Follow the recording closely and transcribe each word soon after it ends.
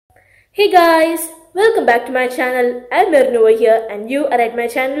Hey guys, welcome back to my channel. I'm Erin over here and you are at my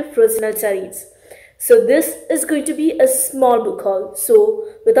channel frozenelsareads. So this is going to be a small book haul. So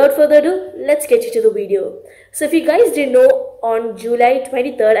without further ado, let's get into the video. So if you guys didn't know, on July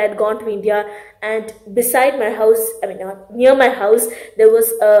 23rd I had gone to India, and beside my house, not near my house, there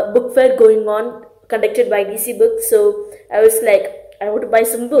was a book fair going on conducted by DC Books. So I was like, I want to buy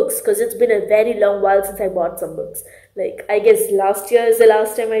some books because it's been a very long while since I bought some books. Like, I guess last year is the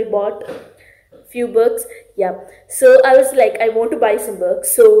last time I bought a few books. Yeah. So I was like, I want to buy some books.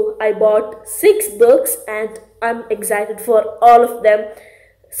 So I bought 6 books and I'm excited for all of them.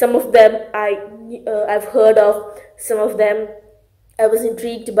 Some of them I've heard of. Some of them I was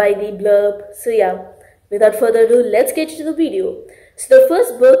intrigued by the blurb. So yeah, without further ado, let's get into the video. So the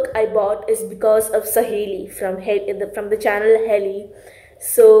first book I bought is because of Saheli from the channel Heli.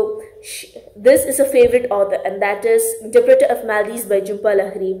 So this is a favorite author, and that is Interpreter of Maldives by Jhumpa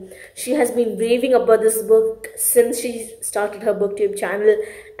Lahiri. She has been raving about this book since she started her booktube channel,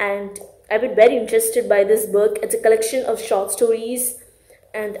 and I've been very interested by this book. It's a collection of short stories,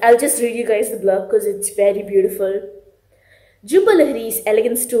 and I'll just read you guys the blurb because it's very beautiful. Jhumpa Lahiri's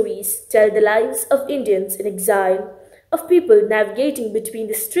elegant stories tell the lives of Indians in exile, of people navigating between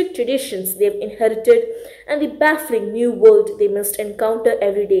the strict traditions they've inherited and the baffling new world they must encounter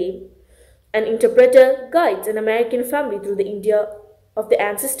every day. An interpreter guides an American family through the India of the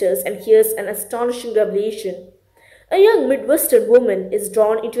ancestors and hears an astonishing revelation. A young Midwestern woman is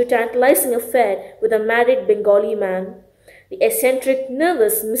drawn into a tantalizing affair with a married Bengali man. The eccentric,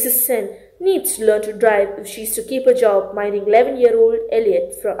 nervous Mrs. Sen needs to learn to drive if she's to keep a job minding 11-year-old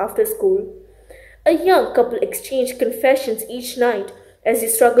Elliot after school. A young couple exchange confessions each night as they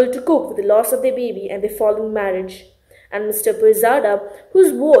struggle to cope with the loss of their baby and their falling marriage. And Mr. Pirzada,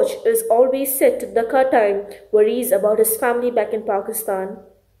 whose watch is always set to Dhaka time, worries about his family back in Pakistan.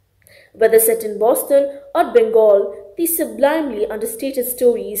 Whether set in Boston or Bengal, these sublimely understated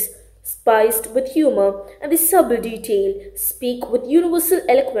stories, spiced with humor and the subtle detail, speak with universal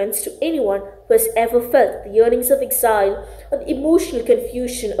eloquence to anyone who has ever felt the yearnings of exile or the emotional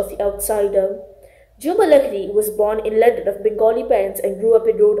confusion of the outsider. Jhumpa Lahiri was born in London of Bengali parents and grew up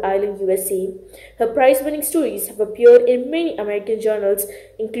in Rhode Island, USA. Her prize-winning stories have appeared in many American journals,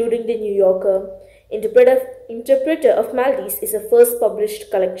 including The New Yorker. Interpreter of Maldives is her first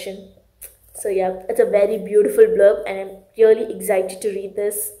published collection. So yeah, it's a very beautiful blurb and I'm really excited to read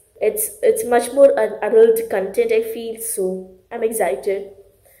this. It's much more adult content, I feel, so I'm excited.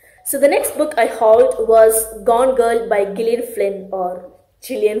 So the next book I hauled was Gone Girl by Gillian Flynn, or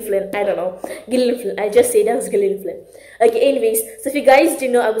Gillian Flynn, I don't know. Gillian Flynn, I just say that was Gillian Flynn. Okay, anyways, so if you guys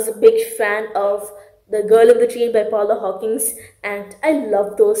didn't know, I was a big fan of The Girl in the Train by Paula Hawkins, and I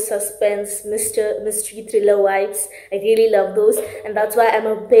love those suspense, mystery thriller vibes. I really love those, and that's why I'm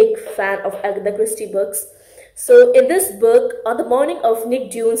a big fan of Agatha Christie books. So in this book, on the morning of Nick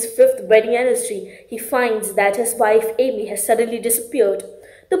Dune's 5th wedding anniversary, he finds that his wife Amy has suddenly disappeared.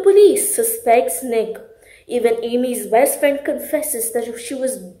 The police suspects Nick. Even Amy's best friend confesses that she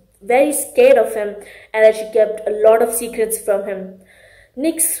was very scared of him and that she kept a lot of secrets from him.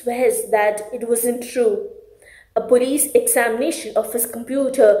 Nick swears that it wasn't true. A police examination of his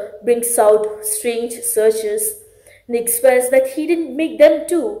computer brings out strange searches. Nick swears that he didn't make them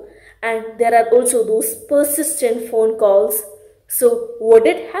too, and there are also those persistent phone calls. So what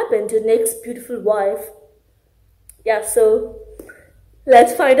did happen to Nick's beautiful wife? Yeah, so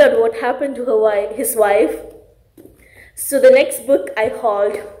let's find out what happened to his wife. So the next book I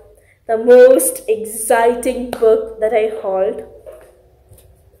hauled, the most exciting book that I hauled.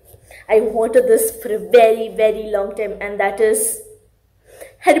 I wanted this for a very, very long time, and that is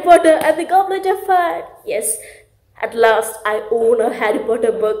Harry Potter and the Goblet of Fire. Yes, at last I own a Harry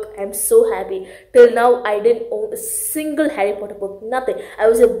Potter book. I'm so happy. Till now I didn't own a single Harry Potter book, nothing. I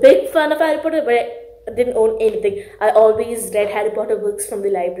was a big fan of Harry Potter, but I didn't own anything. I always read Harry Potter books from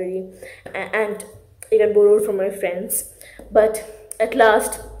the library and even borrowed from my friends. But at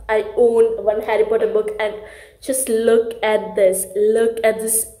last I own one Harry Potter book, and just look at this. Look at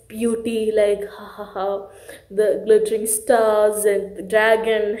this beauty, like ha ha ha. The glittering stars and the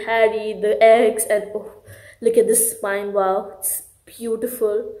dragon, Harry, the eggs, and oh, look at this spine. Wow, it's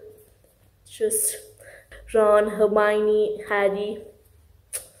beautiful. Just Ron, Hermione, Harry.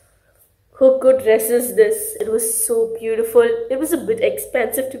 Who could resist this? It was so beautiful. It was a bit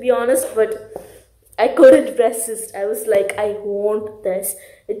expensive, to be honest, but I couldn't resist. I was like, I want this.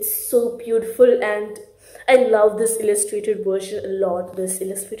 It's so beautiful, and I love this illustrated version a lot, this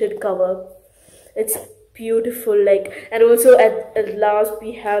illustrated cover. It's beautiful, like, and also at last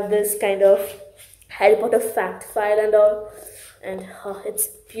we have this kind of Harry Potter fact file and all. and it's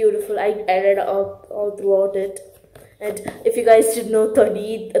beautiful. I read all throughout it. And if you guys did know,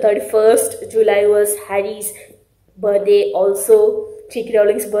 31st July was Harry's birthday, also J.K.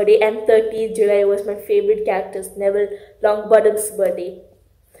 Rowling's birthday, and 30th July was my favorite character's Neville Longbottom's birthday.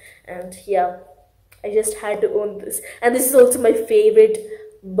 And yeah, I just had to own this. And this is also my favorite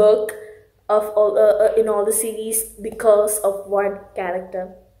book of all in all the series because of one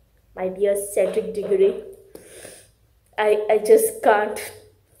character, my dear Cedric Diggory. I just can't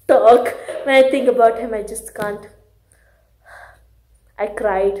talk when I think about him. I just can't. I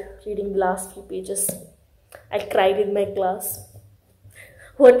cried reading the last few pages. I cried in my class.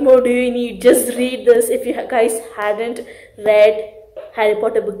 What more do you need? Just read this. If you guys hadn't read Harry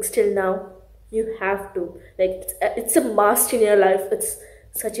Potter books till now, you have to. Like, it's a must in your life. It's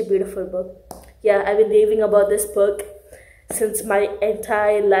such a beautiful book. Yeah, I've been raving about this book since my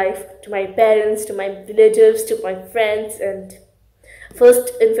entire life, to my parents, to my relatives, to my friends. And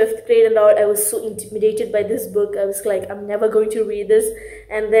first in 5th grade and all, I was so intimidated by this book. I was like, I'm never going to read this.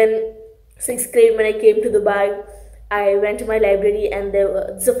 And then 6th grade, when I came to Dubai, I went to my library, and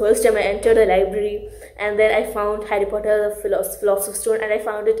it's the first time I entered a library, and then I found Harry Potter, the Philosopher's Stone, and I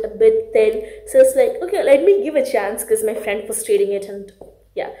found it a bit thin. So it's like, okay, let me give a chance, because my friend was reading it, and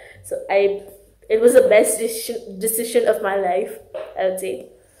yeah, so it was the best decision of my life, I would say.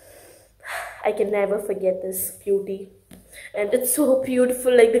 I can never forget this beauty. And it's so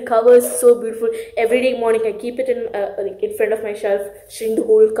beautiful, like the cover is so beautiful. Every day morning I keep it in front of my shelf, showing the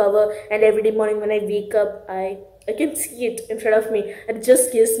whole cover, and every day morning when I wake up, I can see it in front of me, and it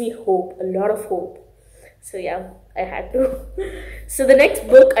just gives me hope, a lot of hope. So yeah, I had to. So the next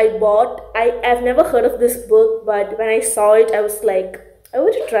book I bought, I've never heard of this book, but when I saw it, I was like, I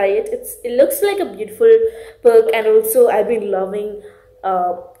want to try it. It looks like a beautiful book, and also I've been loving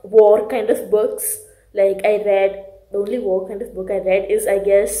war kind of books. Like, the only war kind of book I read is, I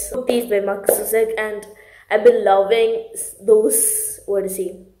guess, Thief by Marcus Zusak, and I've been loving those,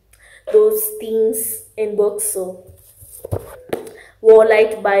 those themes in books. So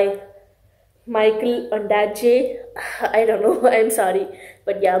Warlight by Michael Ondaatje, I don't know, I'm sorry,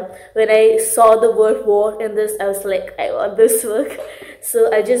 but yeah, when I saw the word war in this, I was like, I want this book.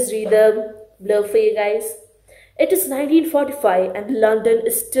 So I just read the blurb for you guys. It is 1945 and London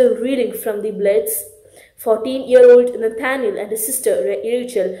is still reeling from the Blitz. 14-year-old Nathaniel and his sister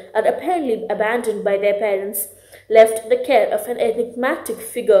Rachel are apparently abandoned by their parents, left in the care of an enigmatic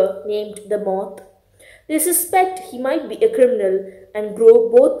figure named the Moth. They suspect he might be a criminal and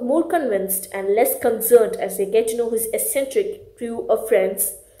grow both more convinced and less concerned as they get to know his eccentric crew of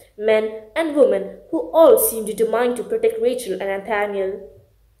friends, men and women who all seem determined to protect Rachel and Nathaniel.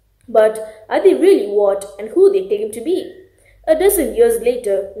 But are they really what and who they take him to be? A dozen years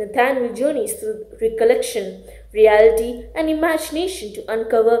later, Nathaniel journeys through recollection, reality, and imagination to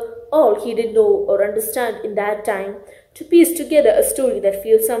uncover all he did know or understand in that time, to piece together a story that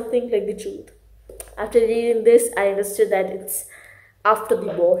feels something like the truth. After reading this, I understood that it's after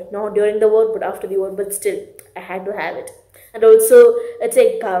the war, not during the war, but after the war. But still, I had to have it. And also, it's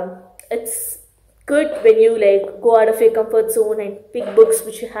like it's good when you like go out of your comfort zone and pick books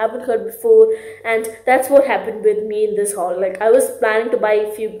which you haven't heard before. And that's what happened with me in this haul. Like, I was planning to buy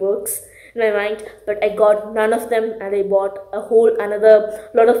a few books in my mind, but I got none of them, and I bought a whole another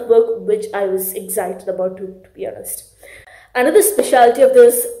lot of book which I was excited about, to be honest. Another specialty of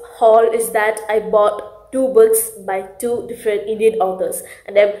this haul is that I bought 2 books by 2 different Indian authors,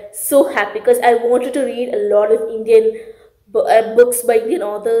 and I'm so happy because I wanted to read a lot of Indian books by Indian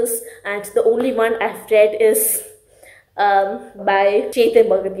authors, and the only one I've read is by Chetan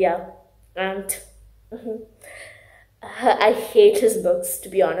Bagadia, and I hate his books, to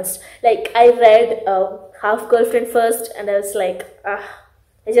be honest. Like, I read Half Girlfriend first, and I was like,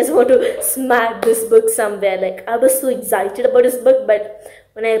 I just want to smack this book somewhere. Like, I was so excited about this book, but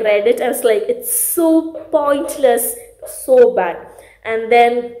when I read it, I was like, it's so pointless, so bad. And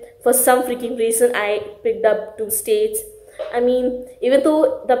then, for some freaking reason, I picked up 2 states. I mean, even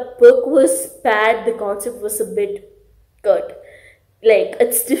though the book was bad, the concept was a bit good. Like,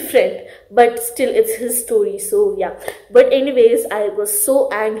 it's different, but still it's his story, so yeah. But anyways, I was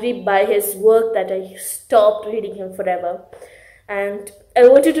so angry by his work that I stopped reading him forever. And I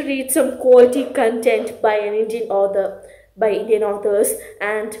wanted to read some quality content by an Indian author, by Indian authors,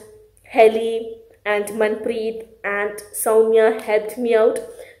 and Helly and Manpreet and Soumya helped me out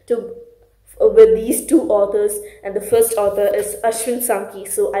with these 2 authors, and the first author is Ashwin Sankey.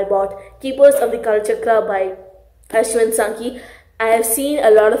 So I bought Keepers of the Kalchakra by Ashwin Sankey. I have seen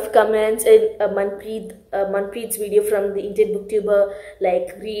a lot of comments in Manpreet's video from the Indian booktuber,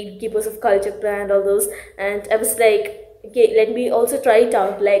 like read Keepers of Kalchakra and all those, and I was like, Okay, let me also try it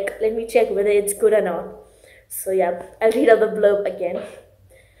out. Like, let me check whether it's good or not. So yeah, I'll read out the blurb again.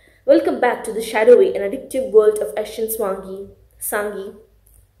 Welcome back to the shadowy and addictive world of Ashen Sangi.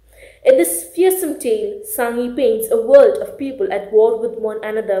 In this fearsome tale, Sangi paints a world of people at war with one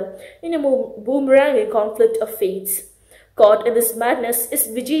another in a boomeranging conflict of fates. Caught in this madness is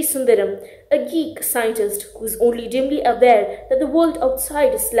Vijay Sundaram, a geek scientist who is only dimly aware that the world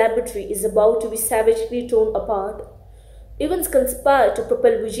outside his laboratory is about to be savagely torn apart. Events conspire to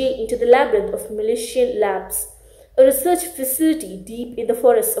propel Vijay into the labyrinth of Malaysian labs, a research facility deep in the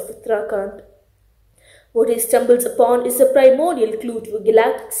forests of Uttarakhand. What he stumbles upon is a primordial clue to a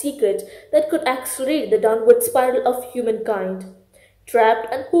galactic secret that could accelerate the downward spiral of humankind.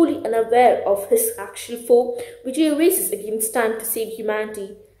 Trapped and wholly unaware of his actual foe, Vijay races against time to save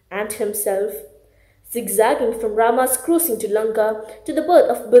humanity and himself. Zigzagging from Rama's crossing to Lanka to the birth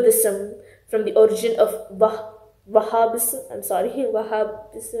of Buddhism, from the origin of Wahhabism,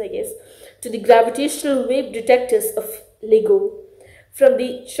 I guess, to the gravitational wave detectors of Lego, from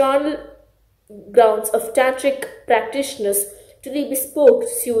the charnel grounds of tantric practitioners to the bespoke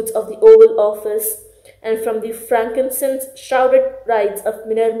suits of the Oval Office, and from the frankincense-shrouded rides of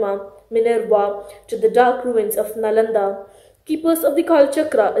Minerva to the dark ruins of Nalanda. Keepers of the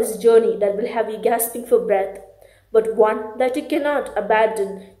Kalchakra is a journey that will have you gasping for breath, but one that you cannot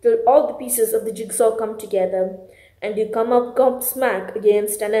abandon till all the pieces of the jigsaw come together, and you come up smack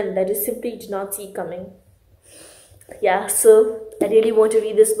against an end that you simply did not see coming. Yeah, so I really want to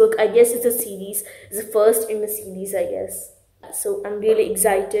read this book. I guess it's a series. It's the first in the series, I guess. So I'm really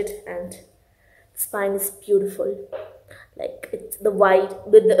excited, and the spine is beautiful. Like, it's the white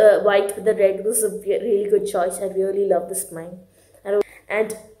with the red was a really good choice. I really love the spine,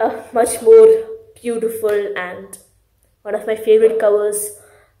 and much more beautiful, and one of my favorite covers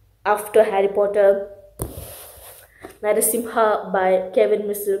after Harry Potter, Narasimha by Kevin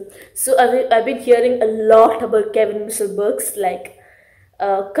Mitchell. So I've been hearing a lot about Kevin Mitchell books, like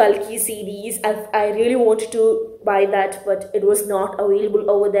Kalki series. I really wanted to buy that, but it was not available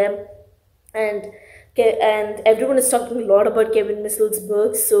over there. And everyone is talking a lot about Kevin Mitchell's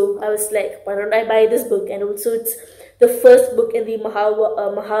books. So I was like, why don't I buy this book? And also, it's the first book in the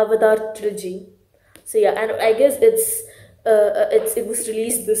Mahavatar trilogy. So yeah, and I guess it was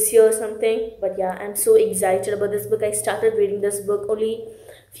released this year or something. But yeah, I'm so excited about this book. I started reading this book, only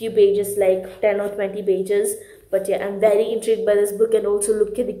few pages, like 10 or 20 pages. But yeah, I'm very intrigued by this book, and also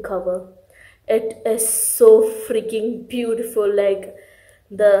look at the cover. It is so freaking beautiful. Like,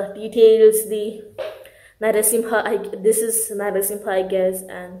 the details, the Narasimha, this is Narasimha, I guess,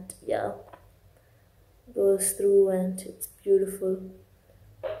 and yeah, goes through, and it's beautiful.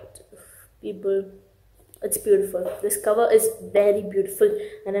 People, it's beautiful. This cover is very beautiful,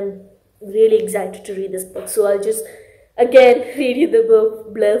 and I'm really excited to read this book. So I'll just again read you the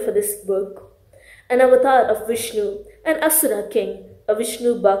blurb for this book. An avatar of Vishnu, an Asura king, a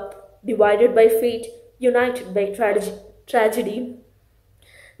Vishnu Bhakt, divided by fate, united by tragedy.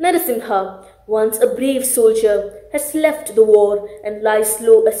 Narasimha, once a brave soldier, has left the war and lies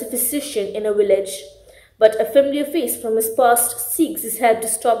low as a physician in a village. But a familiar face from his past seeks his help to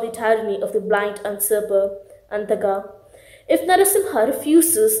stop the tyranny of the blind usurper, Antaka. If Narasimha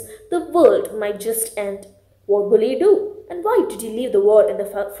refuses, the world might just end. What will he do? And why did he leave the war in the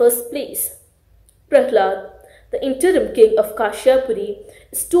first place? Prahlad, the interim king of Kashyapuri,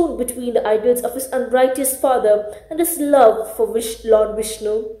 is torn between the ideals of his unrighteous father and his love for Lord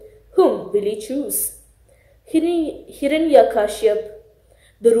Vishnu. Whom will he choose? Hiranyakashyap,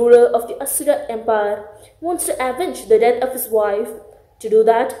 the ruler of the Asura Empire, wants to avenge the death of his wife. To do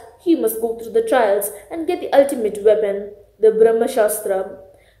that, he must go through the trials and get the ultimate weapon, the Brahma Shastra.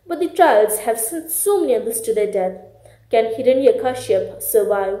 But the trials have sent so many others to their death. Can Hiranyakashyap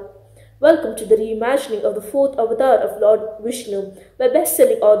survive? Welcome to the reimagining of the fourth avatar of Lord Vishnu by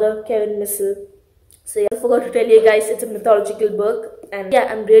best-selling author Kevin Mitchell. So yeah, I forgot to tell you guys, it's a mythological book, and yeah,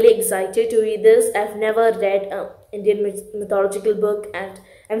 I'm really excited to read this. I've never read an Indian mythological book, and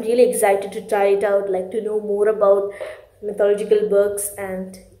I'm really excited to try it out, like to know more about mythological books.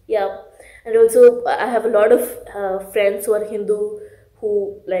 And yeah, and also I have a lot of friends who are Hindu,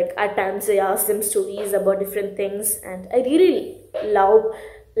 who, like, at times I ask them stories about different things, and I really love,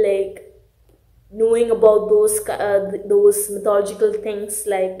 like, knowing about those mythological things,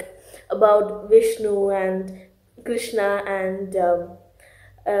 like about Vishnu and Krishna, and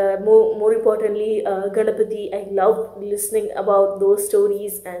more importantly, Ganapati. I love listening about those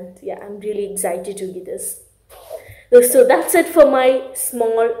stories, and yeah, I'm really excited to read this. So that's it for my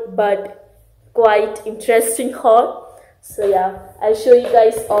small but quite interesting haul. So yeah, I'll show you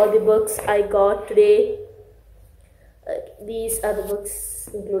guys all the books I got today. These are the books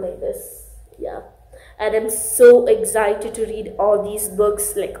including this. Yeah, and I'm so excited to read all these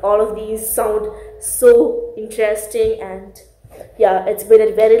books. Like, all of these sound so interesting, and yeah, it's been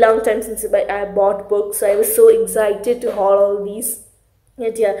a very long time since I bought books, so I was so excited to haul all these.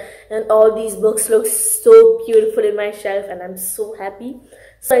 And yeah, and all these books look so beautiful in my shelf, and I'm so happy.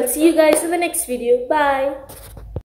 So I'll see you guys in the next video. Bye.